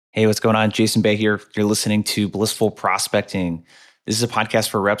Hey, what's going on? Jason Bay here. You're listening to Blissful Prospecting. This is a podcast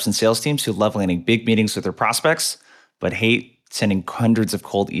for reps and sales teams who love landing big meetings with their prospects, but hate sending hundreds of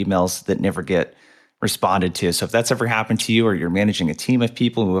cold emails that never get responded to. So if that's ever happened to you, or you're managing a team of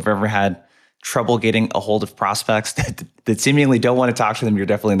people who have ever had trouble getting a hold of prospects that seemingly don't want to talk to them, you're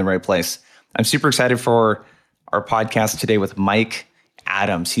definitely in the right place. I'm super excited for our podcast today with Mike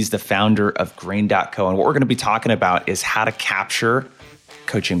Adams. He's the founder of Grain.co. And what we're going to be talking about is how to capture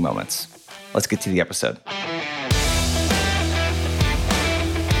coaching moments. Let's get to the episode.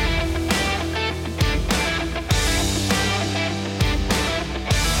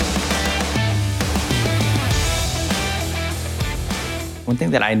 One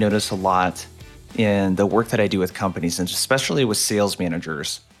thing that I notice a lot in the work that I do with companies, and especially with sales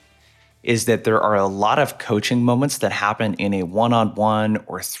managers, is that there are a lot of coaching moments that happen in a one-on-one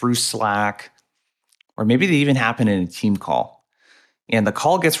or through Slack, or maybe they even happen in a team call. And the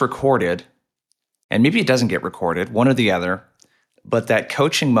call gets recorded, and maybe it doesn't get recorded, one or the other, but that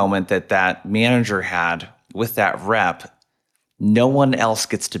coaching moment that manager had with that rep, no one else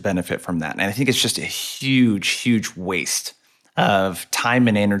gets to benefit from that. And I think it's just a huge, huge waste of time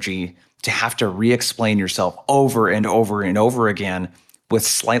and energy to have to re-explain yourself over and over and over again with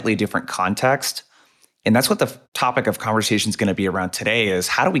slightly different context. And that's what the topic of conversation is going to be around today is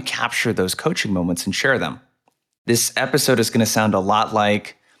how do we capture those coaching moments and share them? This episode is going to sound a lot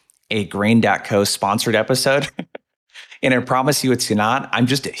like a Grain.co sponsored episode. And I promise you it's not. I'm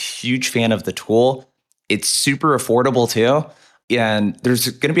just a huge fan of the tool. It's super affordable too. And there's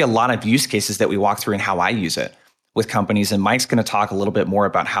going to be a lot of use cases that we walk through and how I use it with companies. And Mike's going to talk a little bit more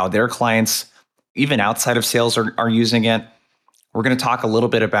about how their clients, even outside of sales, are using it. We're going to talk a little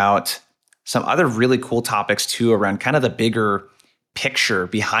bit about some other really cool topics too around kind of the bigger picture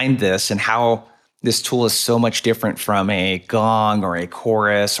behind this and how this tool is so much different from a Gong or a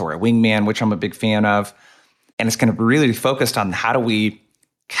Chorus or a Wingman, which I'm a big fan of. And it's going to be really focused on how do we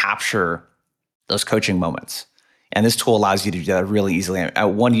capture those coaching moments. And this tool allows you to do that really easily.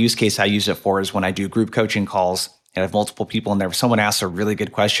 One use case I use it for is when I do group coaching calls and I have multiple people in there. If someone asks a really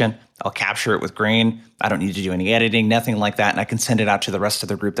good question, I'll capture it with Grain. I don't need to do any editing, nothing like that. And I can send it out to the rest of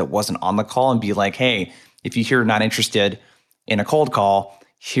the group that wasn't on the call and be like, hey, if you're not interested in a cold call,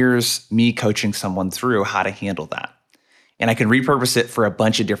 here's me coaching someone through how to handle that. And I can repurpose it for a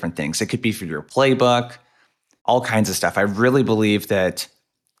bunch of different things. It could be for your playbook, all kinds of stuff. I really believe that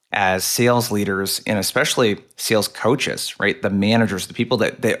as sales leaders, and especially sales coaches, right? The managers, the people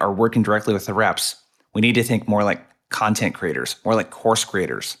that are working directly with the reps, we need to think more like content creators, more like course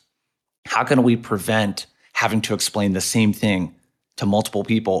creators. How can we prevent having to explain the same thing to multiple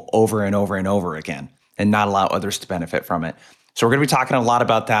people over and over and over again and not allow others to benefit from it? So we're going to be talking a lot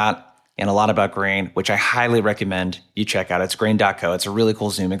about that and a lot about Grain, which I highly recommend you check out. It's Grain.co. It's a really cool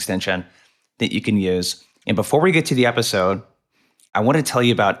Zoom extension that you can use. And before we get to the episode, I want to tell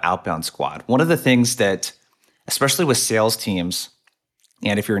you about Outbound Squad. One of the things that, especially with sales teams,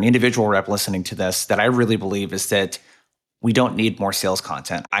 and if you're an individual rep listening to this, that I really believe is that we don't need more sales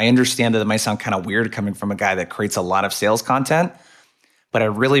content. I understand that it might sound kind of weird coming from a guy that creates a lot of sales content, but I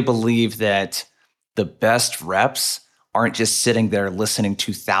really believe that the best reps aren't just sitting there listening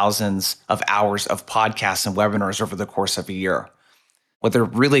to thousands of hours of podcasts and webinars over the course of a year. What they're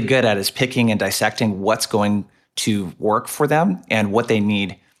really good at is picking and dissecting what's going to work for them and what they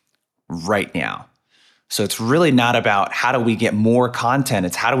need right now. So it's really not about how do we get more content.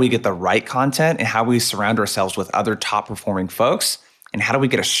 It's how do we get the right content and how we surround ourselves with other top performing folks and how do we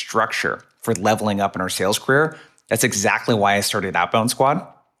get a structure for leveling up in our sales career. That's exactly why I started Outbound Squad,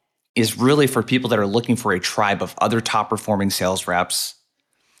 is really for people that are looking for a tribe of other top performing sales reps,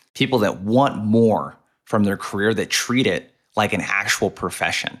 people that want more from their career, that treat it like an actual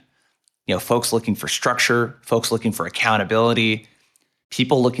profession. You know, folks looking for structure, folks looking for accountability,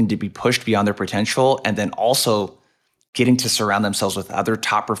 people looking to be pushed beyond their potential, and then also getting to surround themselves with other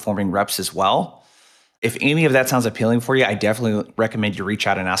top performing reps as well. If any of that sounds appealing for you, I definitely recommend you reach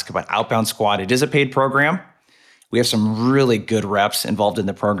out and ask about Outbound Squad. It is a paid program. We have some really good reps involved in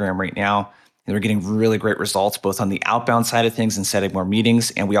the program right now. And they're getting really great results, both on the outbound side of things and setting more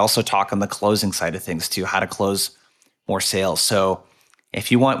meetings. And we also talk on the closing side of things too, how to close more sales. So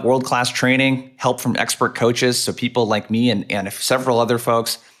if you want world-class training, help from expert coaches, so people like me and several other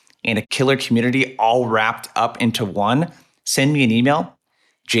folks, and a killer community all wrapped up into one, send me an email,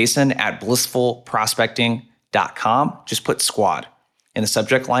 jason@blissfulprospecting.com. Just put squad in the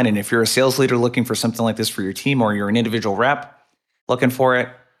subject line. And if you're a sales leader looking for something like this for your team, or you're an individual rep looking for it,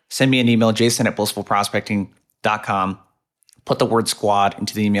 send me an email, jason@blissfulprospecting.com. Put the word squad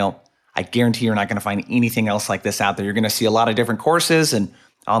into the email. I guarantee you're not going to find anything else like this out there. You're going to see a lot of different courses and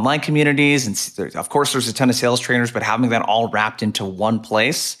online communities. And of course, there's a ton of sales trainers, but having that all wrapped into one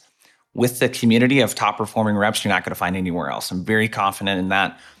place with the community of top performing reps, you're not going to find anywhere else. I'm very confident in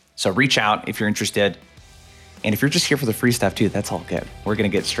that. So reach out if you're interested. And if you're just here for the free stuff too, that's all good. We're going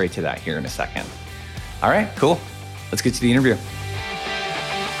to get straight to that here in a second. All right, cool. Let's get to the interview.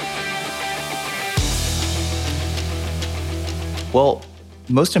 Well,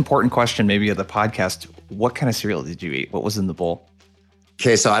 most important question maybe of the podcast, what kind of cereal did you eat? What was in the bowl?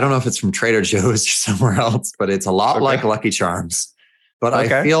 Okay, so I don't know if it's from Trader Joe's or somewhere else, but it's a lot like Lucky Charms. But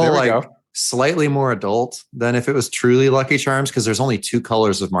I feel like slightly more adult than if it was truly Lucky Charms, because there's only 2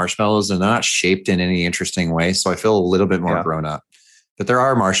 colors of marshmallows and they're not shaped in any interesting way. So I feel a little bit more grown up. But there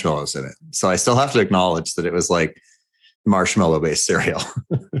are marshmallows in it. So I still have to acknowledge that it was like marshmallow-based cereal.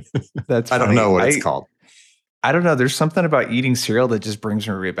 That's I don't know what it's called. I don't know. There's something about eating cereal that just brings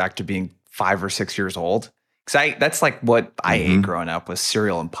me right back to being 5 or 6 years old. Because that's like what I ate growing up, was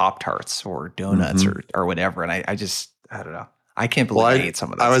cereal and Pop-Tarts or donuts or whatever. And I don't know. I can't believe I ate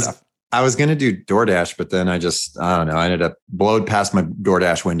some of that stuff. I was going to do DoorDash, but then I don't know. I ended up blowed past my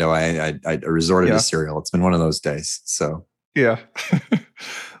DoorDash window. I resorted to cereal. It's been one of those days. So yeah.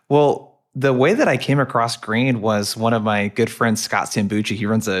 Well, the way that I came across Grain was one of my good friends, Scott Sambucci. He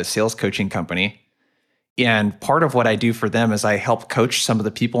runs a sales coaching company. And part of what I do for them is I help coach some of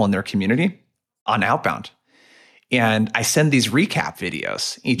the people in their community on outbound. And I send these recap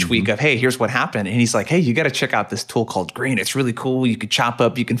videos each week of, hey, here's what happened. And he's like, hey, you got to check out this tool called Grain. It's really cool. You could chop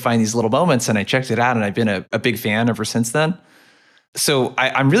up, you can find these little moments. And I checked it out and I've been a big fan ever since then. So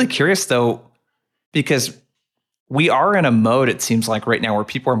I'm really curious though, because we are in a mode, it seems like right now, where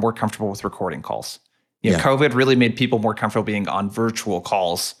people are more comfortable with recording calls. You know, COVID really made people more comfortable being on virtual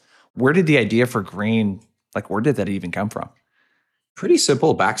calls. Where did the idea for Grain, where did that even come from? Pretty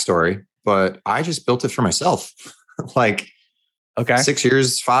simple backstory, but I just built it for myself. 5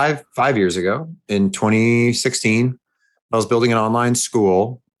 years ago in 2016, I was building an online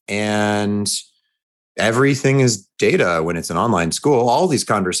school, and everything is data when it's an online school. All these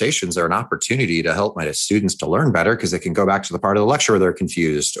conversations are an opportunity to help my students to learn better, because they can go back to the part of the lecture where they're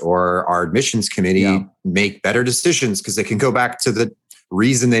confused, or our admissions committee make better decisions because they can go back to the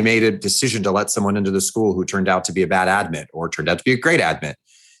reason they made a decision to let someone into the school who turned out to be a bad admit or turned out to be a great admit,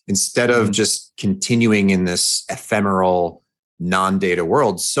 instead of just continuing in this ephemeral non-data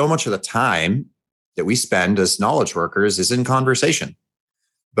world. So much of the time that we spend as knowledge workers is in conversation,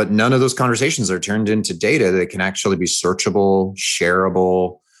 but none of those conversations are turned into data that can actually be searchable,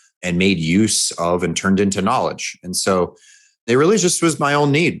 shareable, and made use of and turned into knowledge. And so it really just was my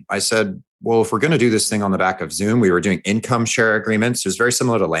own need. I said, well, if we're going to do this thing on the back of Zoom, we were doing income share agreements. It was very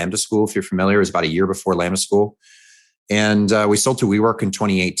similar to Lambda School. If you're familiar, it was about a year before Lambda School. And we sold to WeWork in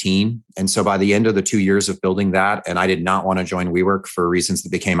 2018. And so by the end of the 2 years of building that, and I did not want to join WeWork for reasons that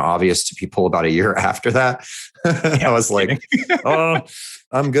became obvious to people about a year after that. I was like, oh,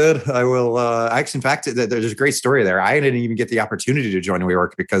 I'm good. I will. In fact, there's a great story there. I didn't even get the opportunity to join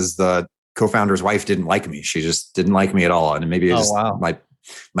WeWork because the co-founder's wife didn't like me. She just didn't like me at all. And maybe it's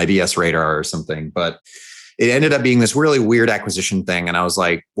my BS radar or something. But it ended up being this really weird acquisition thing. And I was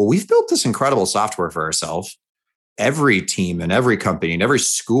like, well, we've built this incredible software for ourselves. Every team and every company and every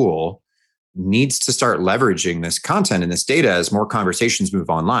school needs to start leveraging this content and this data as more conversations move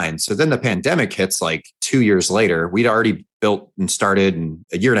online. So then the pandemic hits 2 years later. We'd already built and started and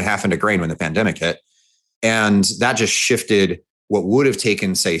a year and a half into Grain when the pandemic hit. And that just shifted what would have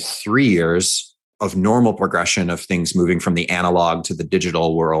taken, say, 3 years of normal progression of things moving from the analog to the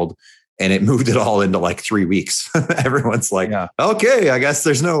digital world. And it moved it all into 3 weeks. Everyone's like, okay, I guess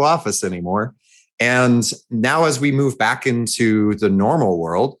there's no office anymore. And now as we move back into the normal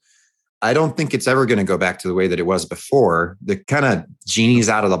world, I don't think it's ever going to go back to the way that it was before. The kind of genie's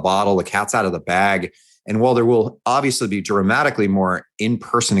out of the bottle, the cat's out of the bag. And while there will obviously be dramatically more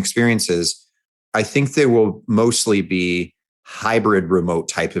in-person experiences, I think they will mostly be hybrid remote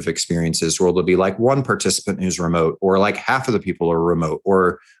type of experiences, where there'll be one participant who's remote, or half of the people are remote,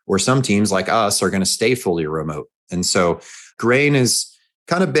 or some teams like us are going to stay fully remote. And so Grain has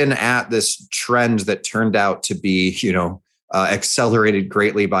kind of been at this trend that turned out to be, accelerated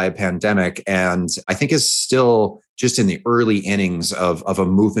greatly by a pandemic. And I think is still just in the early innings of a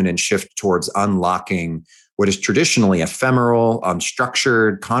movement and shift towards unlocking what is traditionally ephemeral,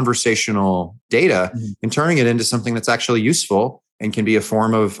 unstructured, conversational data and turning it into something that's actually useful and can be a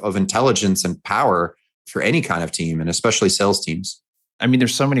form of intelligence and power for any kind of team, and especially sales teams. I mean,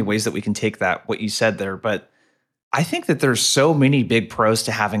 there's so many ways that we can take that, what you said there, but I think that there's so many big pros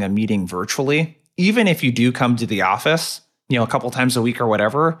to having a meeting virtually. Even if you do come to the office, a couple times a week or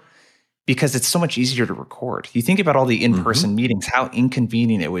whatever, because it's so much easier to record. You think about all the in-person meetings, how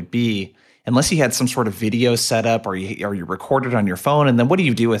inconvenient it would be unless you had some sort of video set up or you recorded on your phone. And then what do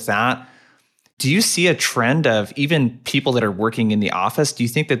you do with that? Do you see a trend of even people that are working in the office? Do you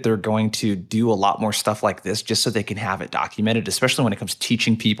think that they're going to do a lot more stuff like this just so they can have it documented, especially when it comes to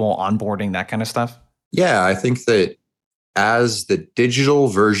teaching people, onboarding, that kind of stuff? Yeah, I think that as the digital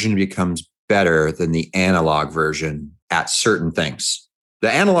version becomes better than the analog version at certain things,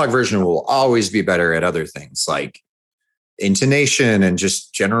 the analog version will always be better at other things like intonation and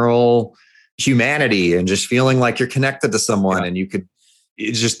just general humanity and just feeling like you're connected to someone. And you could,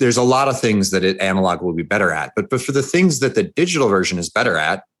 it's just, there's a lot of things that analog will be better at. But for the things that the digital version is better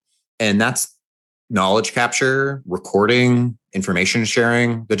at, and that's knowledge capture, recording, information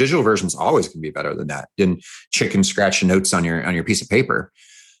sharing, the digital version is always going to be better than that. Than chicken scratch notes on your piece of paper.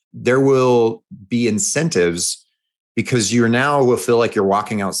 There will be incentives because you now will feel like you're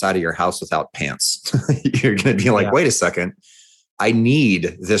walking outside of your house without pants. You're going to be like, wait a second, I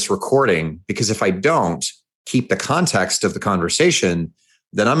need this recording because if I don't keep the context of the conversation,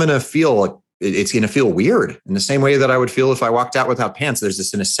 then I'm going to feel like it's going to feel weird in the same way that I would feel if I walked out without pants.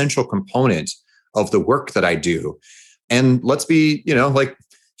 There's an essential component of the work that I do. And let's be, like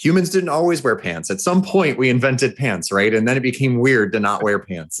humans didn't always wear pants. At some point we invented pants, right? And then it became weird to not wear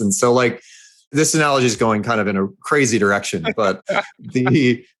pants. And so like this analogy is going kind of in a crazy direction, but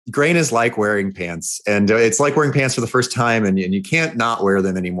the Grain is like wearing pants, and it's like wearing pants for the first time, and you can't not wear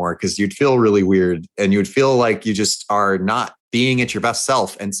them anymore because you'd feel really weird and you'd feel like you just are not being at your best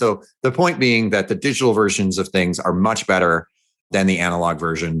self. And so the point being that the digital versions of things are much better than the analog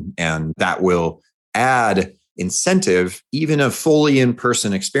version, and that will add incentive, even a fully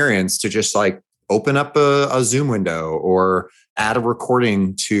in-person experience, to just like open up a Zoom window or add a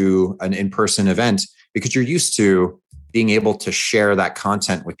recording to an in-person event, because you're used to being able to share that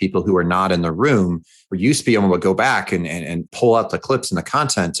content with people who are not in the room. We're used to be able to go back and pull out the clips and the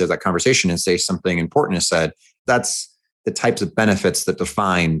content of that conversation and say something important is said. That's the types of benefits that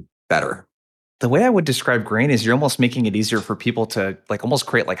define better. The way I would describe Grain is you're almost making it easier for people to like almost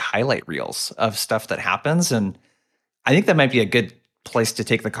create like highlight reels of stuff that happens. And I think that might be a good place to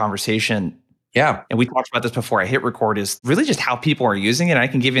take the conversation. Yeah. And we talked about this before I hit record, is really just how people are using it. And I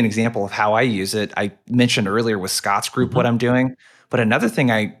can give you an example of how I use it. I mentioned earlier with Scott's group what I'm doing. But another thing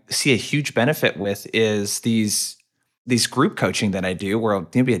I see a huge benefit with is these group coaching that I do, where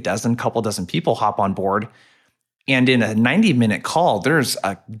maybe couple dozen people hop on board. And in a 90-minute call, there's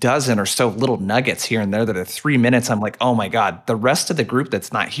a dozen or so little nuggets here and there that are 3 minutes. I'm like, oh my God, the rest of the group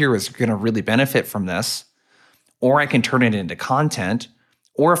that's not here is going to really benefit from this. Or I can turn it into content.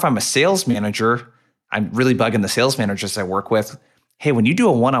 Or if I'm a sales manager, I'm really bugging the sales managers I work with. Hey, when you do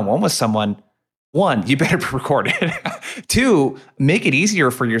a one-on-one with someone, one, you better record it. Two, make it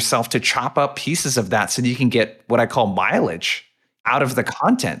easier for yourself to chop up pieces of that so that you can get what I call mileage out of the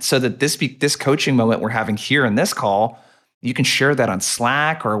content, so that this coaching moment we're having here in this call, you can share that on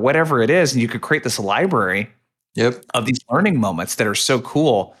Slack or whatever it is, and you could create this library of these learning moments that are so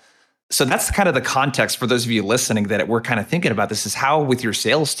cool. So that's kind of the context for those of you listening that we're kind of thinking about this, is how with your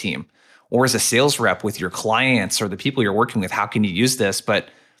sales team or as a sales rep with your clients or the people you're working with, how can you use this? But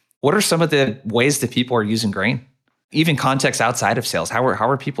what are some of the ways that people are using Grain? Even context outside of sales, how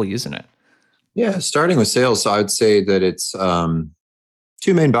are people using it? Yeah, starting with sales, I would say that it's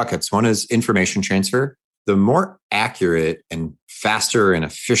two main buckets. One is information transfer. The more accurate and faster and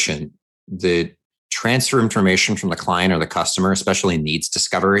efficient the transfer information from the client or the customer, especially needs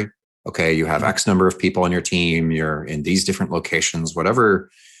discovery. Okay, you have X number of people on your team, you're in these different locations, whatever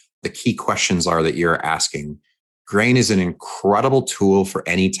the key questions are that you're asking. Grain is an incredible tool for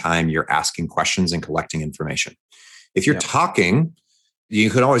any time you're asking questions and collecting information. If you're talking, you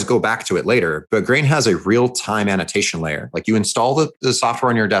can always go back to it later, but Grain has a real-time annotation layer. Like you install the software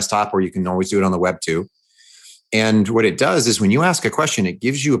on your desktop, or you can always do it on the web too. And what it does is when you ask a question, it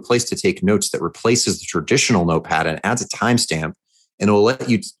gives you a place to take notes that replaces the traditional notepad and adds a timestamp, and it will let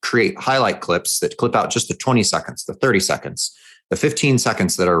you create highlight clips that clip out just the 20 seconds, the 30 seconds, the 15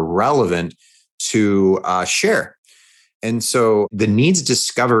 seconds that are relevant to share. And so the needs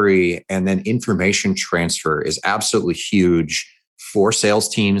discovery and then information transfer is absolutely huge for sales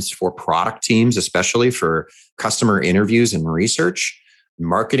teams, for product teams, especially for customer interviews and research.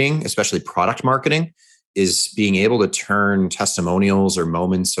 Marketing, especially product marketing, is being able to turn testimonials or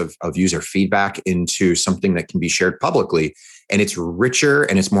moments of user feedback into something that can be shared publicly. And it's richer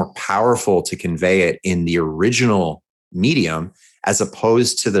and it's more powerful to convey it in the original medium, as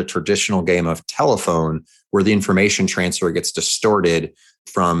opposed to the traditional game of telephone, where the information transfer gets distorted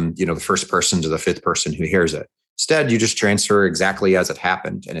from, the first person to the fifth person who hears it. Instead, you just transfer exactly as it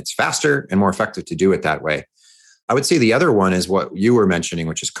happened, and it's faster and more effective to do it that way. I would say the other one is what you were mentioning,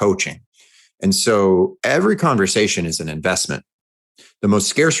 which is coaching. And so every conversation is an investment. The most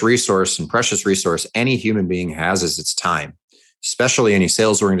scarce resource and precious resource any human being has is its time, especially any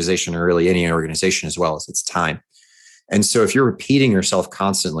sales organization or really any organization as well as its time. And so if you're repeating yourself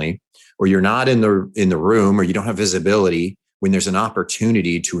constantly, or you're not in the room, or you don't have visibility when there's an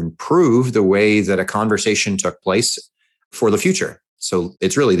opportunity to improve the way that a conversation took place for the future. So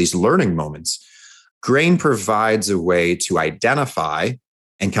it's really these learning moments. Grain provides a way to identify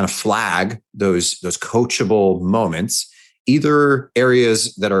and kind of flag those coachable moments, either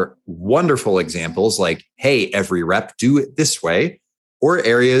areas that are wonderful examples like, hey, every rep, do it this way, or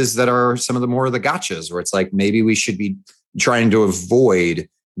areas that are some of the more of the gotchas where it's like, maybe we should be trying to avoid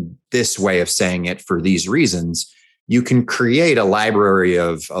this way of saying it for these reasons. You can create a library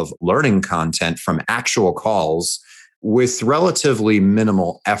of learning content from actual calls with relatively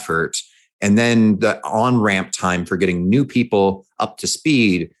minimal effort. And then the on-ramp time for getting new people up to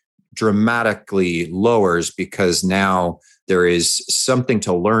speed dramatically lowers because now there is something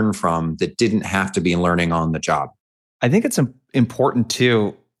to learn from that didn't have to be learning on the job. I think it's important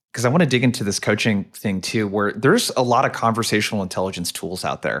too, because I want to dig into this coaching thing too, where there's a lot of conversational intelligence tools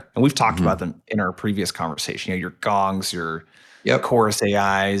out there. And we've talked about them in our previous conversation. Your Gongs, your Chorus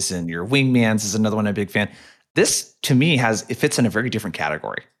AIs, and your Wingmans is another one I'm a big fan. This to me it fits in a very different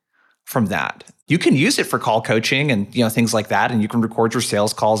category from that. You can use it for call coaching and things like that, and you can record your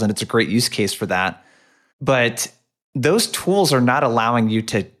sales calls, and it's a great use case for that. But those tools are not allowing you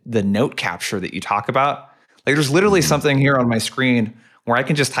to the note capture that you talk about. Like there's literally something here on my screen where I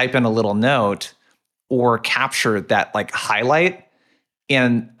can just type in a little note or capture that like highlight,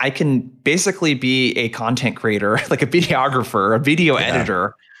 and I can basically be a content creator, like a videographer, a video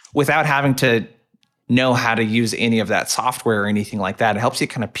editor, without having to know how to use any of that software or anything like that. It helps you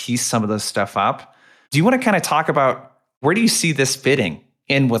kind of piece some of this stuff up. Do you want to kind of talk about where do you see this fitting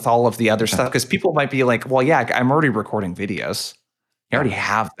in with all of the other stuff? Because people might be like, well, yeah, I'm already recording videos. I already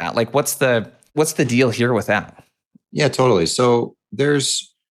have that. Like, what's the deal here with that? Yeah, totally. So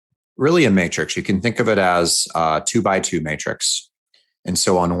there's really a matrix. You can think of it as a 2x2 matrix. And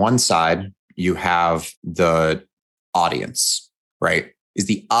so on one side, you have the audience, right? Is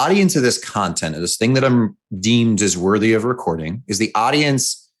the audience of this content, of this thing that I'm deemed as worthy of recording, is the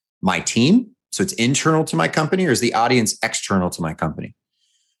audience my team? So it's internal to my company, or is the audience external to my company?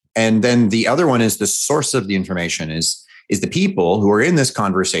 And then the other one is the source of the information is the people who are in this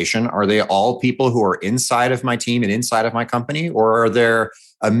conversation, are they all people who are inside of my team and inside of my company? Or are there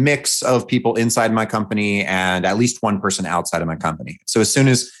a mix of people inside my company and at least one person outside of my company? So as soon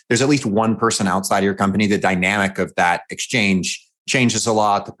as there's at least one person outside of your company, the dynamic of that exchange changes a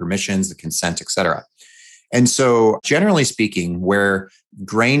lot, the permissions, the consent, et cetera. And so generally speaking, where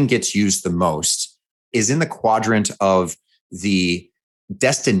Grain gets used the most is in the quadrant of the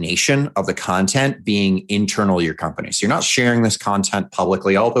destination of the content being internal to your company. So you're not sharing this content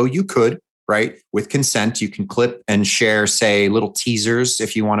publicly, although you could, right? With consent, you can clip and share, say, little teasers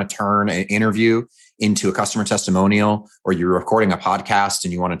if you want to turn an interview into a customer testimonial, or you're recording a podcast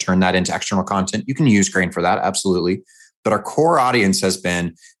and you want to turn that into external content. You can use Grain for that, absolutely. But our core audience has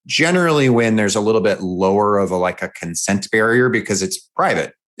been generally when there's a little bit lower of a consent barrier because it's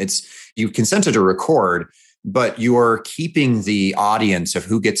private. You consented to record, but you're keeping the audience of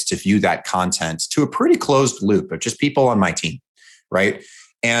who gets to view that content to a pretty closed loop of just people on my team, right?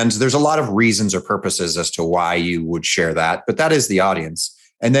 And there's a lot of reasons or purposes as to why you would share that, but that is the audience.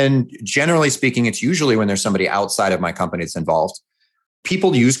 And then generally speaking, it's usually when there's somebody outside of my company that's involved.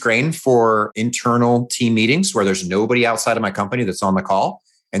 People use Grain for internal team meetings where there's nobody outside of my company that's on the call.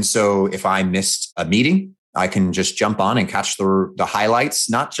 And so if I missed a meeting, I can just jump on and catch the highlights,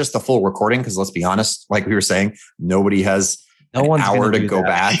 not just the full recording, because let's be honest, like we were saying, nobody has an hour to go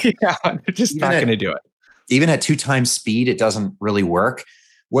back. Yeah, they're just not going to do it. Even at 2x speed, it doesn't really work.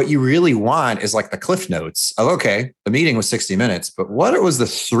 What you really want is like the cliff notes of, okay, the meeting was 60 minutes, but what was the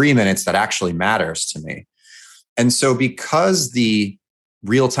 3 minutes that actually matters to me? And so because the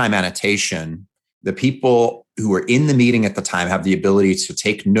real-time annotation, the people who were in the meeting at the time have the ability to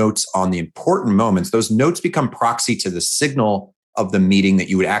take notes on the important moments. Those notes become proxy to the signal of the meeting that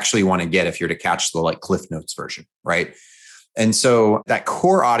you would actually want to get if you're to catch the Cliff Notes version, right? And so that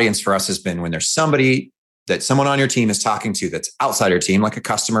core audience for us has been when there's somebody that someone on your team is talking to that's outside your team, like a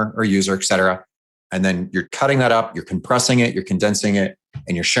customer or user, et cetera. And then you're cutting that up, you're compressing it, you're condensing it,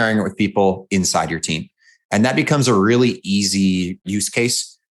 and you're sharing it with people inside your team. And that becomes a really easy use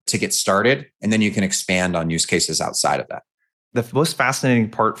case to get started. And then you can expand on use cases outside of that. The most fascinating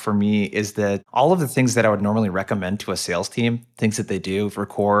part for me is that all of the things that I would normally recommend to a sales team, things that they do,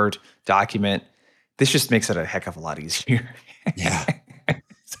 record, document, this just makes it a heck of a lot easier. Yeah.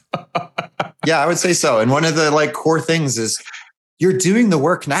 Yeah, I would say so. And one of the like core things is you're doing the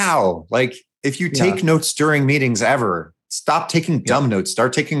work now. Like if you Yeah. take notes during meetings ever, stop taking Yeah. dumb notes,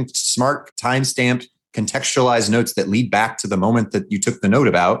 start taking smart, time-stamped, contextualized notes that lead back to the moment that you took the note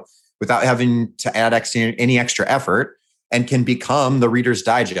about without having to add any extra effort, and can become the Reader's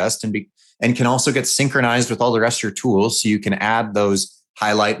Digest and can also get synchronized with all the rest of your tools. So you can add those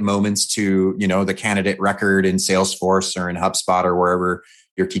highlight moments to, the candidate record in Salesforce or in HubSpot or wherever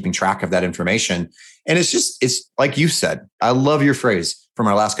you're keeping track of that information. And it's like you said, I love your phrase from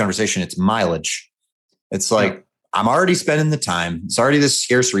our last conversation. It's mileage. It's like, I'm already spending the time. It's already this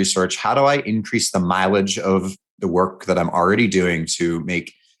scarce resource. How do I increase the mileage of the work that I'm already doing to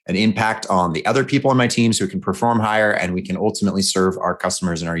make an impact on the other people on my teams who can perform higher, and we can ultimately serve our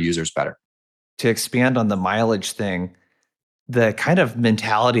customers and our users better? To expand on the mileage thing, the kind of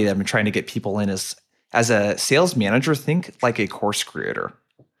mentality that I'm trying to get people in is, as a sales manager, think like a course creator.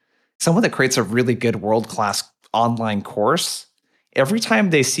 Someone that creates a really good world-class online course, every time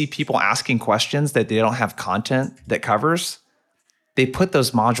they see people asking questions that they don't have content that covers, they put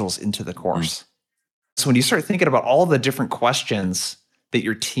those modules into the course. So when you start thinking about all the different questions that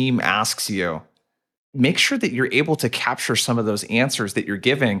your team asks you, make sure that you're able to capture some of those answers that you're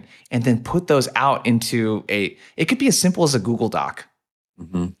giving and then put those out into it could be as simple as a Google Doc,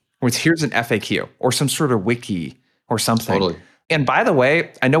 where here's an FAQ or some sort of wiki or something. Totally. And by the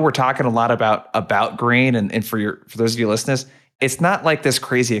way, I know we're talking a lot about Grain, and for those of you listeners, it's not like this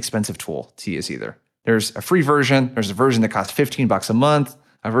crazy expensive tool to use either. There's a free version. There's a version that costs $15 a month,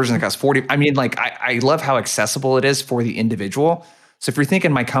 a version that costs 40. I mean, like I love how accessible it is for the individual. So if you're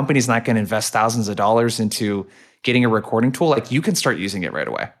thinking my company's not going to invest thousands of dollars into getting a recording tool, like you can start using it right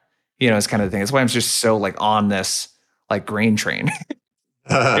away. It's kind of the thing. That's why I'm just so like on this like Grain train.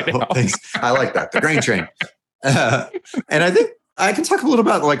 Well, thanks. I like that. The Grain train. And I think I can talk a little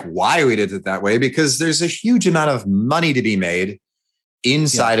about like why we did it that way, because there's a huge amount of money to be made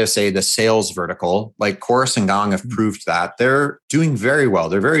inside of, say, the sales vertical. Like Chorus and Gong have proved that they're doing very well.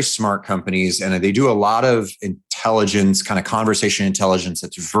 They're very smart companies, and they do a lot of intelligence, kind of conversation intelligence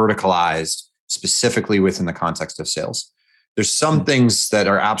that's verticalized specifically within the context of sales. There's some things that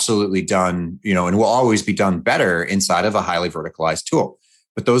are absolutely done, and will always be done better inside of a highly verticalized tool.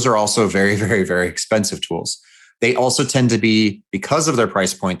 But those are also very, very, very expensive tools. They also tend to be, because of their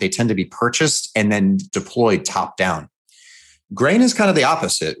price point, they tend to be purchased and then deployed top down. Grain is kind of the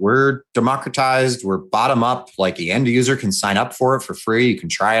opposite. We're democratized. We're bottom up. Like the end user can sign up for it for free. You can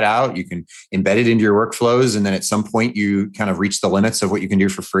try it out. You can embed it into your workflows. And then at some point you kind of reach the limits of what you can do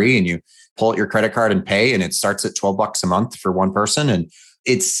for free, and you pull out your credit card and pay. And it starts at $12 a month for one person. And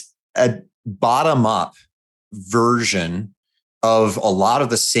it's a bottom up version of a lot of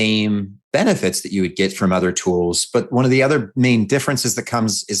the same benefits that you would get from other tools. But one of the other main differences that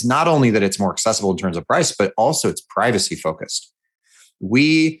comes is not only that it's more accessible in terms of price, but also it's privacy focused.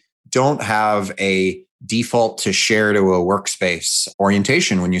 We don't have a default to share to a workspace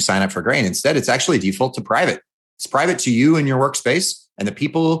orientation when you sign up for Grain. Instead, it's actually default to private. It's private to you and your workspace and the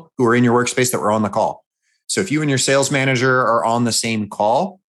people who are in your workspace that were on the call. So if you and your sales manager are on the same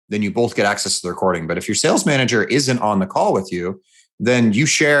call, then you both get access to the recording. But if your sales manager isn't on the call with you, then you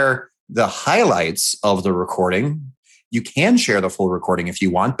share the highlights of the recording. You can share the full recording if you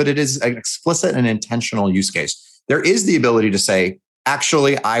want, but it is an explicit and intentional use case. There is the ability to say,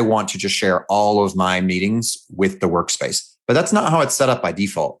 actually, I want to just share all of my meetings with the workspace. But that's not how it's set up by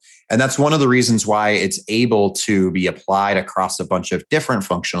default. And that's one of the reasons why it's able to be applied across a bunch of different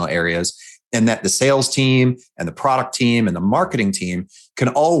functional areas, and that the sales team and the product team and the marketing team can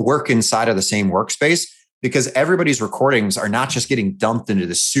all work inside of the same workspace, because everybody's recordings are not just getting dumped into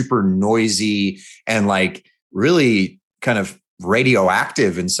this super noisy and like really kind of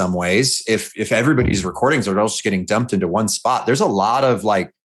radioactive in some ways. If everybody's recordings are all just getting dumped into one spot, there's a lot of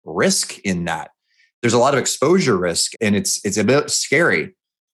like risk in that. There's a lot of exposure risk, and it's a bit scary.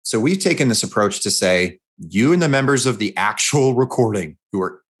 So we've taken this approach to say, you and the members of the actual recording who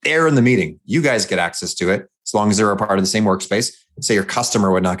are there in the meeting, you guys get access to it as long as they're a part of the same workspace. Say your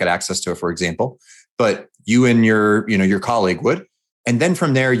customer would not get access to it, for example, but you and your colleague would. And then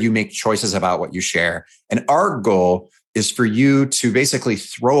from there, you make choices about what you share. And our goal is for you to basically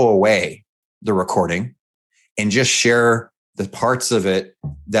throw away the recording and just share the parts of it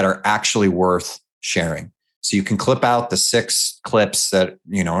that are actually worth sharing. So you can clip out the 6 clips that,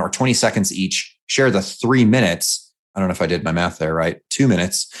 are 20 seconds each, share the 3 minutes. I don't know if I did my math there right. 2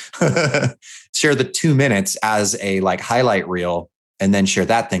 minutes. share the 2 minutes as a like highlight reel and then share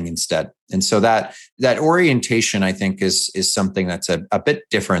that thing instead. And so that orientation, I think, is something that's a bit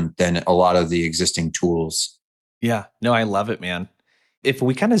different than a lot of the existing tools. Yeah. No, I love it, man. If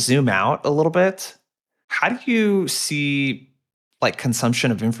we kind of zoom out a little bit, how do you see like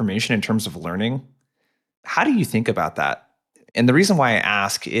consumption of information in terms of learning? How do you think about that? And the reason why I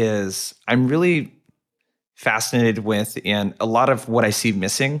ask is I'm really fascinated with, and a lot of what I see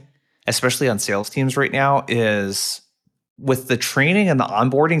missing, especially on sales teams right now, is with the training and the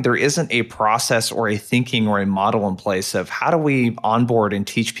onboarding, there isn't a process or a thinking or a model in place of how do we onboard and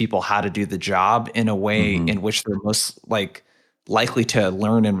teach people how to do the job in a way Mm-hmm. in which they're most like likely to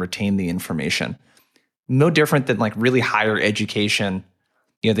learn and retain the information. No different than like really higher education.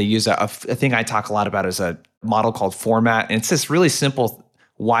 They use a thing I talk a lot about is a model called format. And it's this really simple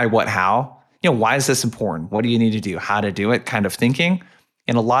why, what, how. Why is this important? What do you need to do? How to do it kind of thinking.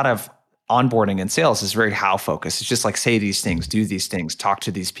 And a lot of onboarding and sales is very how focused. It's just like say these things, do these things, talk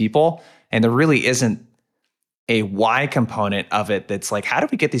to these people. And there really isn't a why component of it that's like, how do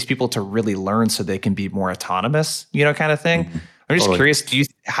we get these people to really learn so they can be more autonomous, kind of thing. Mm-hmm. I'm just Totally. curious,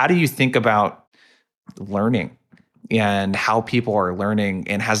 how do you think about learning and how people are learning?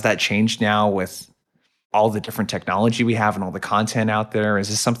 And has that changed now with all the different technology we have and all the content out there? Is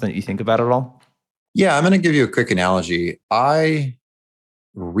this something that you think about at all? Yeah, I'm going to give you a quick analogy. I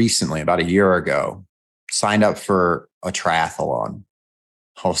recently, about a year ago, signed up for a triathlon.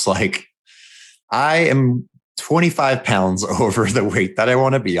 I was like, I am 25 pounds over the weight that I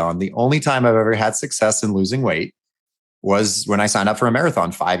want to be on. The only time I've ever had success in losing weight was when I signed up for a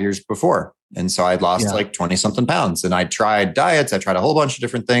marathon 5 years before. And so I'd lost like 20 something pounds, and I tried diets. I tried a whole bunch of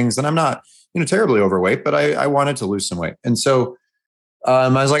different things, and I'm not, terribly overweight, but I wanted to lose some weight. And so I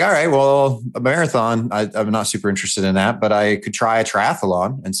was like, all right, well, a marathon, I'm not super interested in that, but I could try a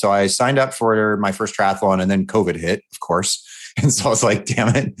triathlon. And so I signed up for my first triathlon, and then COVID hit, of course. And so I was like,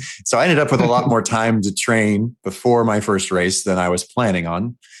 damn it. So I ended up with a lot more time to train before my first race than I was planning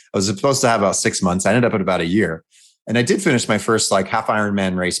on. I was supposed to have about 6 months. I ended up at about a year. And I did finish my first like half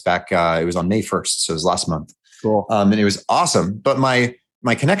Ironman race back. It was on May 1st. So it was last month. Cool. And it was awesome. But my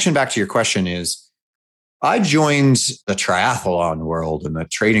connection back to your question is, I joined the triathlon world and the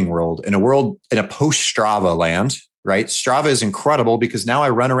trading world in a post Strava land, right? Strava is incredible because now I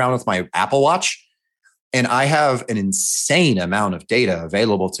run around with my Apple Watch and I have an insane amount of data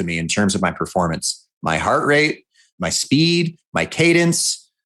available to me in terms of my performance, my heart rate, my speed, my cadence.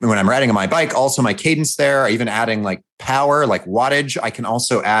 And when I'm riding on my bike, also my cadence there, even adding like power, like wattage. I can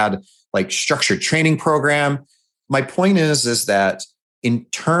also add like structured training program. My point is that in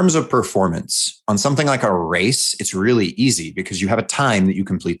terms of performance on something like a race, it's really easy because you have a time that you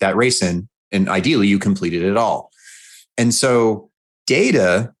complete that race in, and ideally you completed it all. And so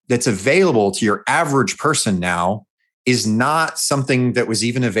data that's available to your average person now is not something that was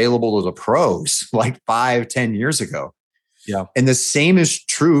even available to the pros like 5-10 years ago. Yeah. And the same is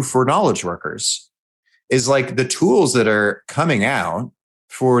true for knowledge workers. Is like the tools that are coming out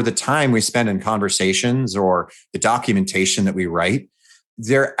for the time we spend in conversations or the documentation that we write,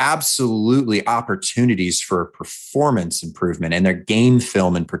 they're absolutely opportunities for performance improvement, and they're game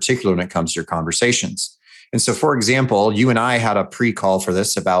film in particular when it comes to your conversations. And so, for example, you and I had a pre-call for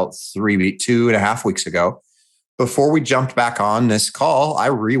this about 2.5 weeks ago. Before we jumped back on this call, I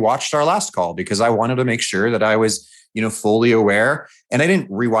rewatched our last call because I wanted to make sure that I was, fully aware. And I didn't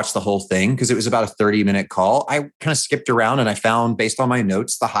rewatch the whole thing because it was about a 30-minute call. I kind of skipped around and I found, based on my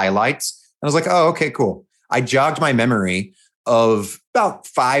notes, the highlights. And I was like, oh, okay, cool. I jogged my memory of about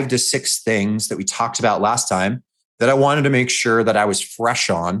 5 to 6 things that we talked about last time that I wanted to make sure that I was fresh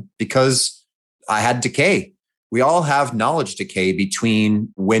on because I had decay. We all have knowledge decay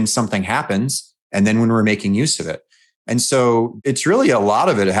between when something happens and then when we're making use of it. And so it's really a lot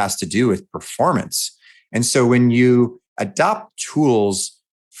of it has to do with performance. And so when you adopt tools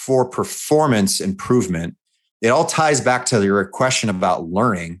for performance improvement, it all ties back to your question about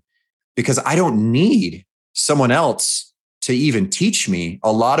learning, because I don't need someone else to even teach me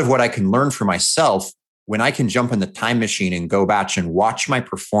a lot of what I can learn for myself when I can jump in the time machine and go back and watch my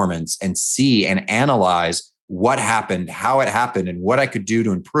performance and see and analyze what happened, how it happened, and what I could do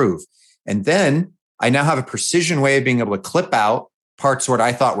to improve. And then I now have a precision way of being able to clip out parts where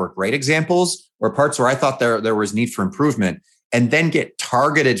I thought were great examples or parts where I thought there was need for improvement, and then get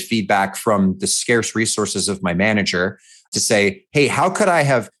targeted feedback from the scarce resources of my manager to say, hey, how could I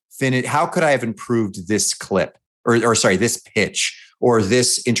have improved this clip or this pitch or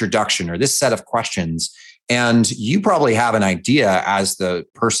this introduction or this set of questions? And you probably have an idea as the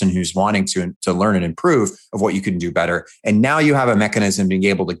person who's wanting to learn and improve of what you can do better. And now you have a mechanism being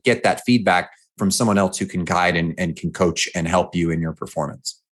able to get that feedback from someone else who can guide and can coach and help you in your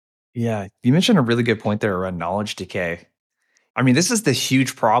performance. Yeah. You mentioned a really good point there around knowledge decay. I mean, this is the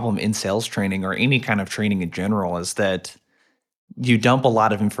huge problem in sales training or any kind of training in general is that you dump a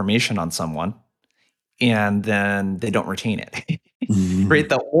lot of information on someone and then they don't retain it. Right? Mhm.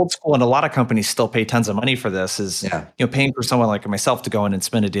 The old school and a lot of companies still pay tons of money for this is, Yeah. paying for someone like myself to go in and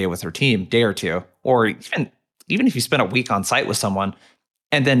spend a day with their team, day or two, or even if you spend a week on site with someone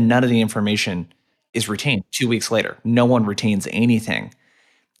and then none of the information is retained 2 weeks later. No one retains anything.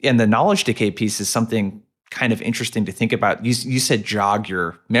 And the knowledge decay piece is something kind of interesting to think about. You said jog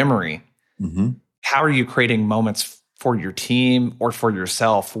your memory. Hmm. How are you creating moments for your team or for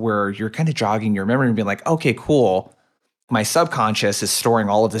yourself where you're kind of jogging your memory and being like, okay, cool. My subconscious is storing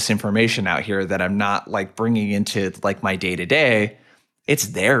all of this information out here that I'm not like bringing into like my day to day. It's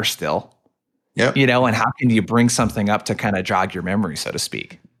there still, Yep. and how can you bring something up to kind of jog your memory, so to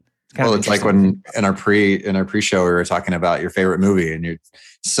speak? It's kind Well, of it's like interesting to think when in our pre-show we were talking about your favorite movie, and you're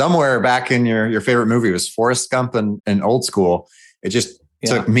somewhere back in your favorite movie was Forrest Gump and Old School. It just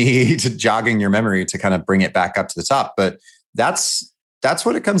about. took me to jogging your memory to kind of bring it back up to the top. But that's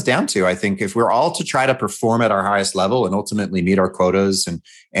what it comes down to. I think if we're all to try to perform at our highest level and ultimately meet our quotas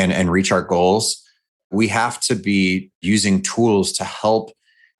and reach our goals, we have to be using tools to help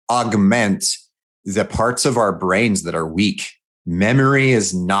augment the parts of our brains that are weak. Memory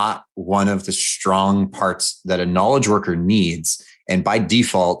is not one of the strong parts that a knowledge worker needs. And by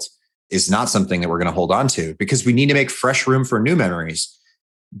default, is not something that we're going to hold on to because we need to make fresh room for new memories.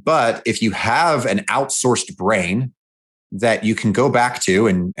 But if you have an outsourced brain that you can go back to,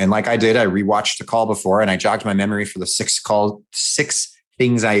 and like I did, I rewatched the call before and I jogged my memory for the six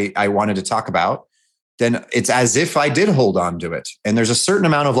things I wanted to talk about, then it's as if I did hold on to it. And there's a certain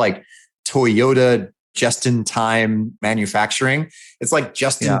amount of like Toyota just-in-time manufacturing. It's like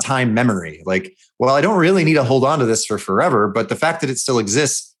just-in-time memory. Like, well, I don't really need to hold on to this for forever, but the fact that it still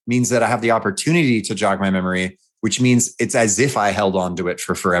exists means that I have the opportunity to jog my memory, which means it's as if I held on to it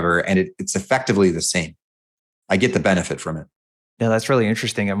for forever, and it's effectively the same. I get the benefit from it. Yeah, that's really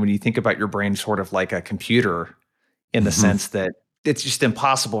interesting. And when you think about your brain sort of like a computer in the Mhm. sense that it's just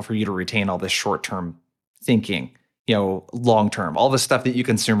impossible for you to retain all this short-term thinking, long-term, all the stuff that you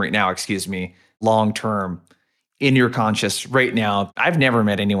consume right now, excuse me, long-term in your conscious right now. I've never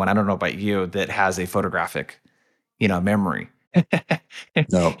met anyone, I don't know about you, that has a photographic, memory.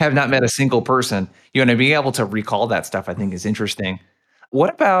 No. Have not met a single person. Being able to recall that stuff, I think is interesting.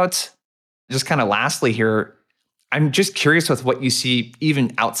 What about just kind of lastly here? I'm just curious with what you see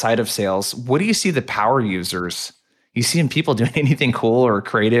even outside of sales. What do you see the power users? You seeing people doing anything cool or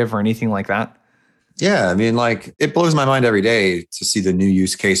creative or anything like that? Yeah, I mean, like it blows my mind every day to see the new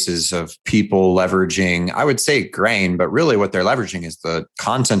use cases of people leveraging, I would say grain, but really what they're leveraging is the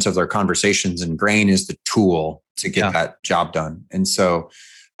content of their conversations, and grain is the tool to get Yeah. that job done. And so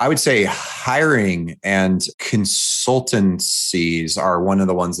I would say hiring and consultancies are one of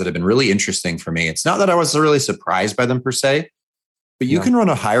the ones that have been really interesting for me. It's not that I was really surprised by them per se, but you Yeah. can run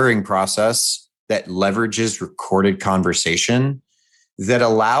a hiring process that leverages recorded conversation that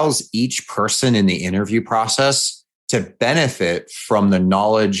allows each person in the interview process to benefit from the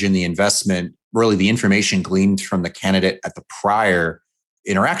knowledge and the investment, really the information gleaned from the candidate at the prior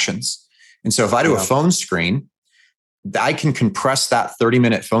interactions. And so if I do a Yeah. phone screen, I can compress that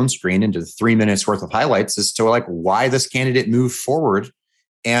 30-minute phone screen into 3 minutes worth of highlights as to like why this candidate moved forward.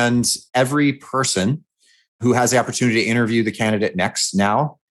 And every person who has the opportunity to interview the candidate next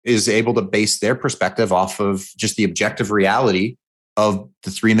now is able to base their perspective off of just the objective reality of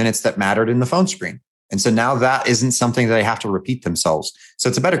the 3 minutes that mattered in the phone screen. And so now that isn't something that they have to repeat themselves. So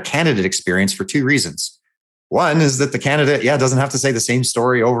it's a better candidate experience for two reasons. One is that the candidate, doesn't have to say the same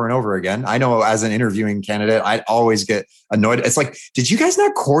story over and over again. I know as an interviewing candidate, I'd always get annoyed. It's like, did you guys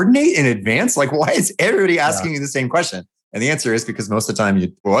not coordinate in advance? Like, why is everybody Yeah. asking you the same question? And the answer is because most of the time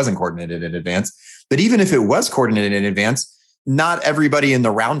it wasn't coordinated in advance. But even if it was coordinated in advance, not everybody in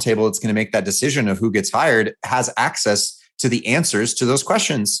the roundtable that's going to make that decision of who gets hired has access to the answers to those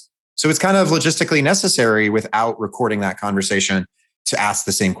questions. So it's kind of logistically necessary without recording that conversation to ask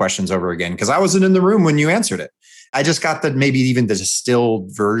the same questions over again. Because I wasn't in the room when you answered it. I just got the maybe even the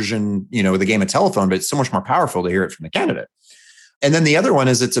distilled version, the game of telephone, but it's so much more powerful to hear it from the candidate. And then the other one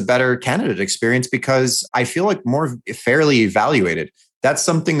is it's a better candidate experience because I feel like more fairly evaluated. That's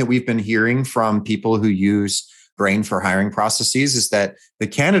something that we've been hearing from people who use Grain for hiring processes is that the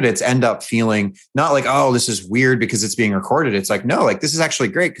candidates end up feeling not like, oh, this is weird because it's being recorded. It's like, no, like this is actually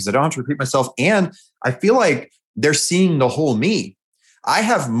great because I don't have to repeat myself. And I feel like they're seeing the whole me. I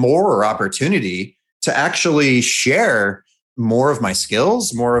have more opportunity to actually share more of my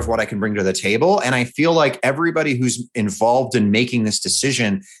skills, more of what I can bring to the table. And I feel like everybody who's involved in making this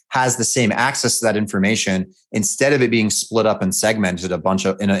decision has the same access to that information instead of it being split up and segmented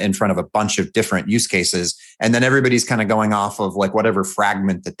in front of a bunch of different use cases. And then everybody's kind of going off of like whatever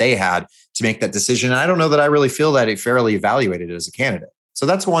fragment that they had to make that decision. And I don't know that I really feel that it fairly evaluated as a candidate. So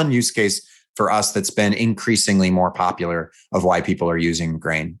that's one use case for us that's been increasingly more popular of why people are using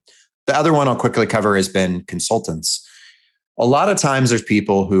Grain. The other one I'll quickly cover has been consultants. A lot of times there's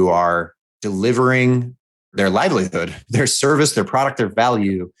people who are delivering their livelihood, their service, their product, their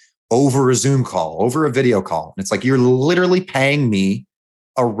value over a Zoom call, over a video call. And it's like, you're literally paying me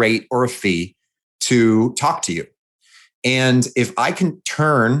a rate or a fee to talk to you. And if I can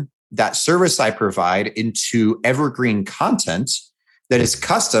turn that service I provide into evergreen content that is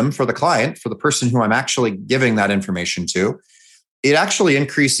custom for the client, for the person who I'm actually giving that information to, it actually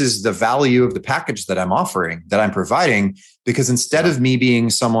increases the value of the package that I'm offering, that I'm providing, because instead of me being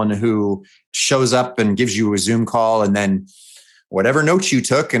someone who shows up and gives you a Zoom call and then whatever notes you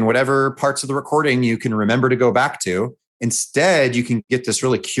took and whatever parts of the recording you can remember to go back to, instead you can get this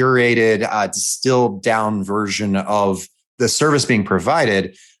really curated, distilled down version of the service being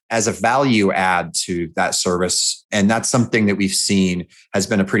provided as a value add to that service. And that's something that we've seen has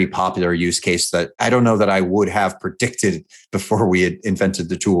been a pretty popular use case that I don't know that I would have predicted before we had invented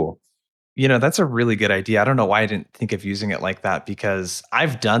the tool. That's a really good idea. I don't know why I didn't think of using it like that, because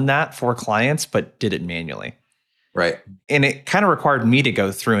I've done that for clients, but did it manually. Right. And it kind of required me to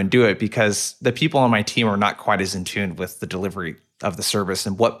go through and do it because the people on my team are not quite as in tune with the delivery of the service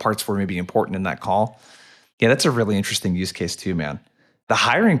and what parts were maybe important in that call. Yeah, that's a really interesting use case too, man. The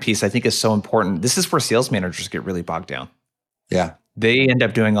hiring piece, I think, is so important. This is where sales managers get really bogged down. Yeah. They end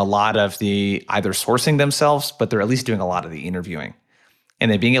up doing a lot of the either sourcing themselves, but they're at least doing a lot of the interviewing. And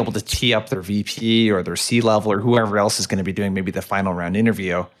then being able to tee up their VP or their C-level or whoever else is going to be doing maybe the final round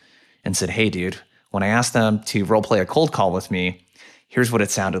interview and said, hey, dude, when I asked them to role play a cold call with me, here's what it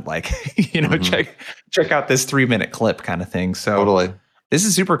sounded like. Check out this 3-minute clip kind of thing. So totally. This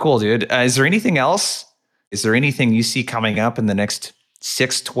is super cool, dude. Is there anything else? Is there anything you see coming up in the next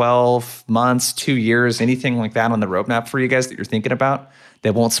 6, 12 months, 2 years, anything like that on the roadmap for you guys that you're thinking about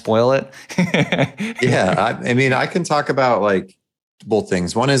that won't spoil it? Yeah. I mean, I can talk about like both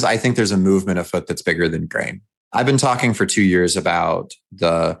things. One is I think there's a movement afoot that's bigger than Grain. I've been talking for 2 years about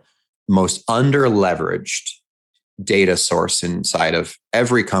the most under-leveraged data source inside of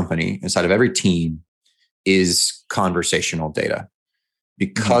every company, inside of every team is conversational data.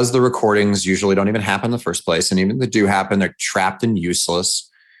 Because the recordings usually don't even happen in the first place. And even if they do happen, they're trapped and useless.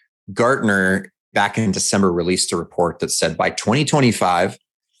 Gartner back in December released a report that said by 2025,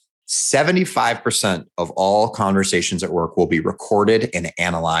 75% of all conversations at work will be recorded and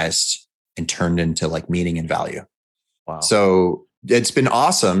analyzed and turned into like meaning and value. Wow. So it's been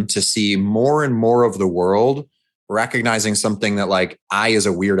awesome to see more and more of the world recognizing something that like I, as a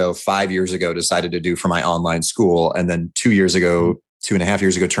weirdo 5 years ago, decided to do for my online school. And then 2 years ago, 2.5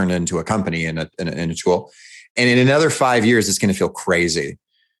 years ago, turned it into a company and a tool. And in another 5 years, it's going to feel crazy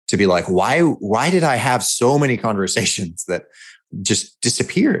to be like, why did I have so many conversations that just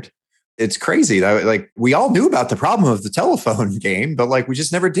disappeared? It's crazy. Like we all knew about the problem of the telephone game, but like we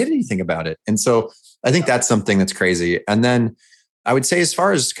just never did anything about it. And so I think that's something that's crazy. And then I would say as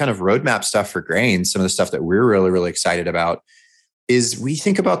far as kind of roadmap stuff for Grain, some of the stuff that we're really, really excited about is we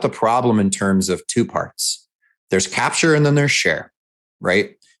think about the problem in terms of two parts. There's capture and then there's share.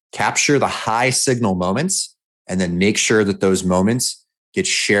 Right? Capture the high signal moments and then make sure that those moments get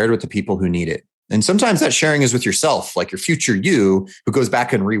shared with the people who need it. And sometimes that sharing is with yourself, like your future you who goes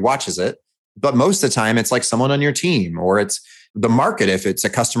back and rewatches it. But most of the time it's like someone on your team or it's the market if it's a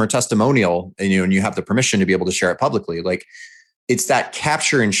customer testimonial and you have the permission to be able to share it publicly. Like it's that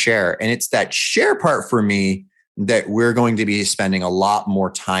capture and share. And it's that share part for me that we're going to be spending a lot more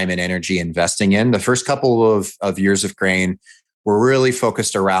time and energy investing in. The first couple of years of Grain, we're really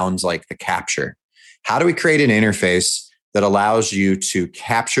focused around like the capture. How do we create an interface that allows you to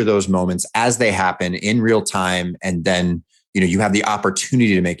capture those moments as they happen in real time? And then, you have the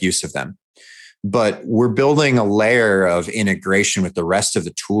opportunity to make use of them. But we're building a layer of integration with the rest of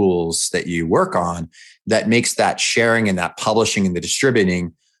the tools that you work on that makes that sharing and that publishing and the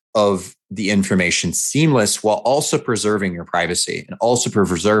distributing of the information seamless while also preserving your privacy and also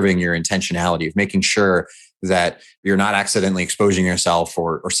preserving your intentionality of making sure that you're not accidentally exposing yourself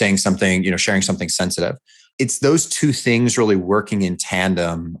or saying something, sharing something sensitive. It's those two things really working in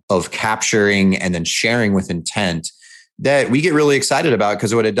tandem of capturing and then sharing with intent that we get really excited about,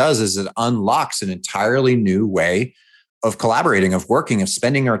 because what it does is it unlocks an entirely new way of collaborating, of working, of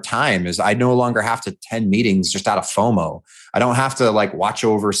spending our time is I no longer have to attend meetings just out of FOMO. I don't have to like watch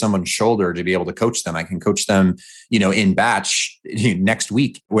over someone's shoulder to be able to coach them. I can coach them, in batch next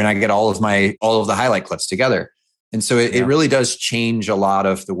week when I get all of the highlight clips together. And so it really does change a lot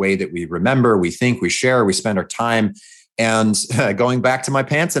of the way that we remember, we think, we share, we spend our time. And going back to my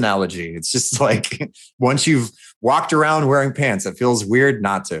pants analogy, it's just like once you've walked around wearing pants, it feels weird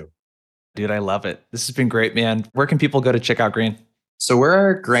not to. Dude, I love it. This has been great, man. Where can people go to check out Grain? So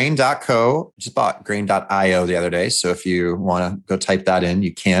we're grain.co. Just bought grain.io the other day. So if you want to go type that in,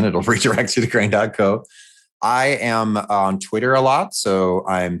 you can. It'll redirect you to grain.co. I am on Twitter a lot. So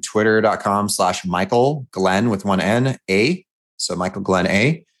I'm twitter.com/Michael Glenn with one N, A. So Michael Glenn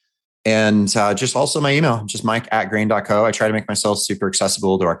A. And just also my email, just mike@grain.co. I try to make myself super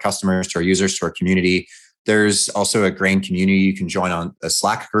accessible to our customers, to our users, to our community. There's also a Grain community. You can join on a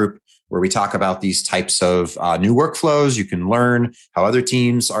Slack group where we talk about these types of new workflows. You can learn how other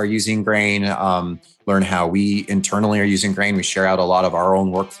teams are using Grain, learn how we internally are using Grain. We share out a lot of our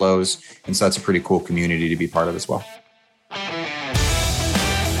own workflows. And so that's a pretty cool community to be part of as well.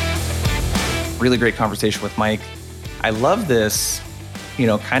 Really great conversation with Mike. I love this,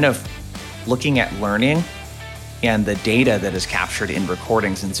 kind of looking at learning and the data that is captured in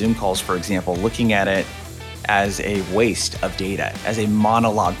recordings and Zoom calls, for example, looking at it as a waste of data, as a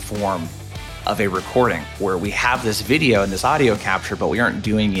monologue form of a recording where we have this video and this audio capture, but we aren't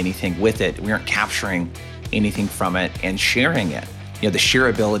doing anything with it. We aren't capturing anything from it and sharing it. The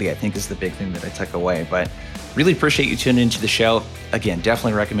shareability, I think, is the big thing that I took away. But really appreciate you tuning into the show. Again,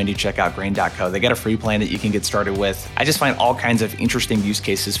 definitely recommend you check out grain.co. They got a free plan that you can get started with. I just find all kinds of interesting use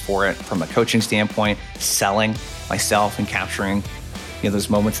cases for it from a coaching standpoint, selling myself and capturing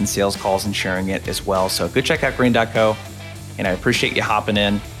those moments in sales calls and sharing it as well. So go check out grain.co. And I appreciate you hopping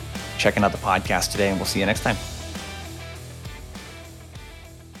in, checking out the podcast today, and we'll see you next time.